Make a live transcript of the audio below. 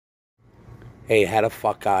Hey, how the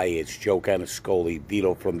fuck are you? It's Joe Gannascoli,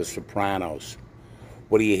 Vito from the Sopranos.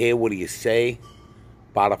 What do you hear? What do you say?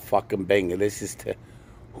 Bada fucking bing. And this is to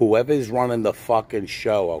whoever's running the fucking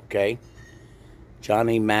show, okay?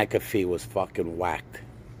 Johnny McAfee was fucking whacked.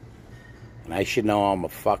 And I should know I'm a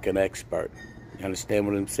fucking expert. You understand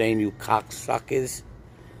what I'm saying, you cocksuckers?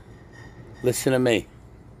 Listen to me.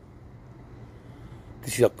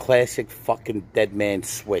 This is a classic fucking dead man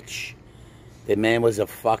switch. The man was a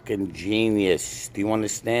fucking genius. Do you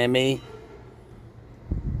understand me?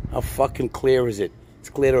 How fucking clear is it?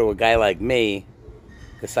 It's clear to a guy like me,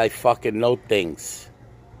 because I fucking know things.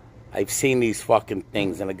 I've seen these fucking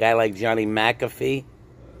things. And a guy like Johnny McAfee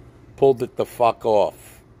pulled it the fuck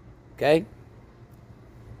off. Okay?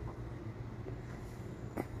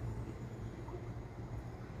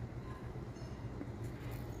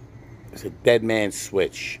 It's a dead man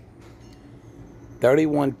switch.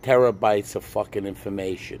 31 terabytes of fucking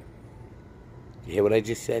information. You hear what I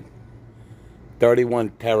just said?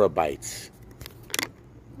 31 terabytes.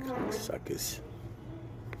 Suckers.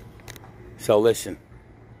 So listen.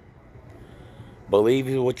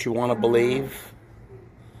 Believe what you want to believe.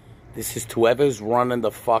 This is whoever's running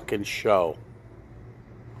the fucking show.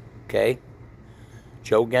 Okay?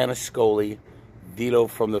 Joe Gannascoli, Vito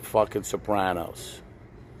from the fucking Sopranos.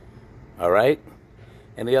 Alright?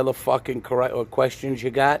 Any other fucking questions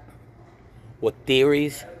you got? Or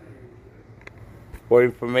theories? Or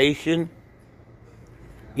information?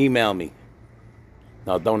 Email me.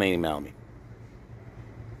 No, don't email me.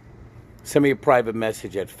 Send me a private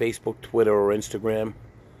message at Facebook, Twitter, or Instagram.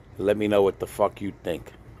 Let me know what the fuck you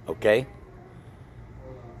think. Okay?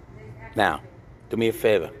 Now, do me a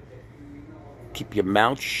favor. Keep your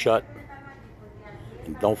mouth shut.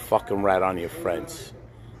 And don't fucking rat on your friends.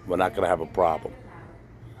 We're not going to have a problem.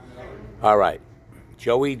 All right,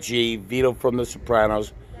 Joey G, Vito from the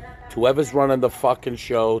Sopranos. Whoever's running the fucking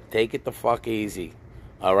show, take it the fuck easy.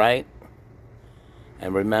 All right?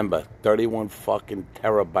 And remember, 31 fucking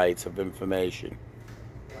terabytes of information.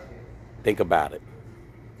 Think about it.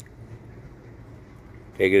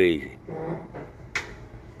 Take it easy.